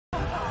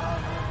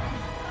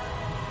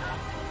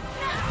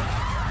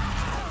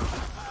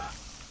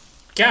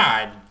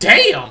God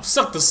damn!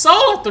 Suck the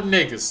soul out the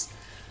niggas.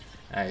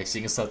 Hey, she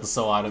can suck the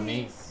soul out of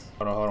me.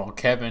 Hold on.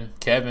 Kevin.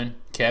 For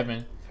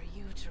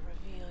you to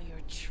reveal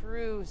your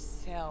true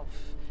self.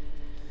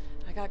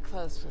 I got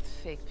close with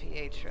fake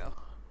Pietro.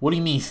 What do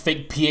you mean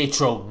fake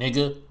Pietro,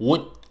 nigga?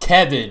 What,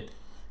 Kevin?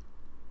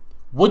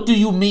 What do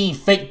you mean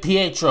fake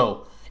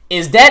Pietro?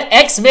 Is that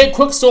X-Men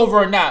Quicksilver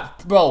or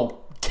not? Bro,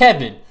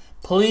 Kevin.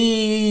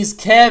 Please,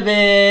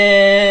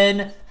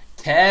 Kevin.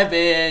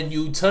 Kevin,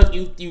 you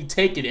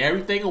taking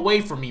everything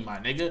away from me, my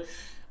nigga.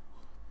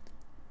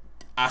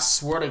 I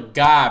swear to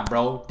God,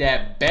 bro,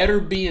 that better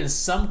be in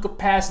some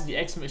capacity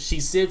X-Men. She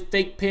said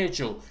fake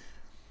Pietro.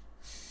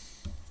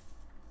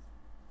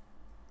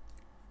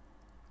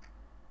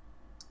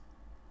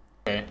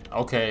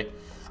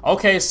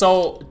 Okay,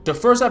 so the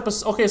first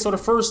episode, so the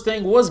first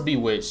thing was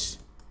Bewitched.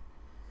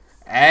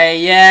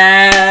 Hey,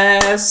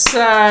 yes,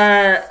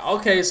 sir.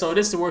 Okay, so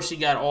this is where she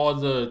got all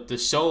the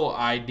show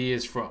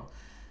ideas from.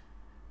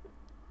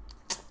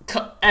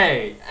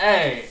 Hey,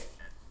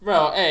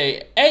 bro,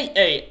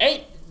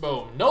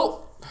 bro,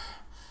 no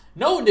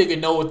nigga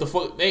know what the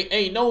fuck,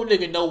 ain't no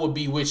nigga know what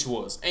Bewitched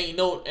was.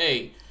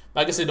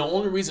 Like I said, the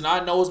only reason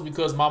I know is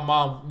because my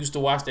mom used to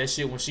watch that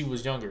shit when she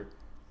was younger.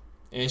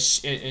 And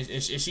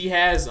she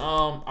has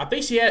I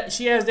think she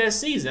has that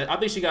season. I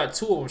think she got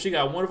 2 of them. She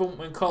got one of them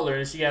in color,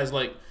 and she has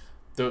like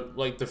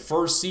the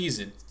first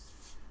season.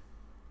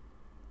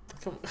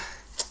 Come on.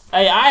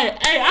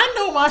 I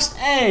know my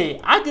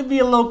I can be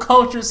a little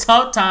cultured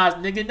sometimes,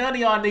 nigga. None of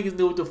y'all niggas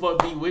knew what the fuck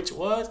Bewitched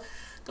was.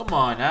 Come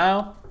on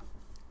now,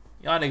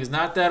 y'all niggas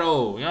not that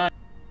old. Y'all,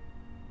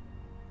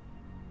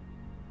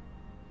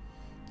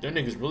 them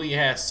niggas really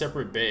had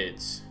separate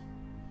beds.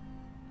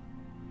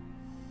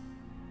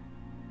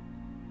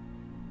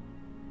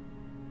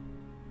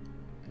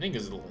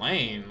 Niggas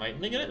lame, like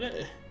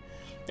nigga,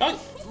 y'all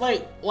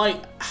like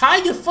how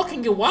you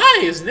fucking get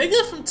wives,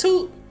 nigga, from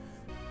 2.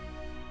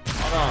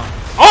 Hold on.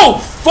 Oh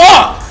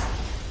fuck!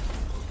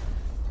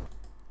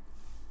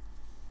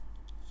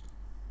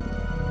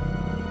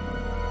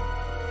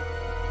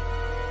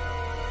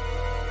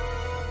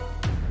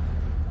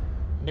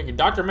 Nigga,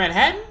 Dr.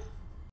 Manhattan?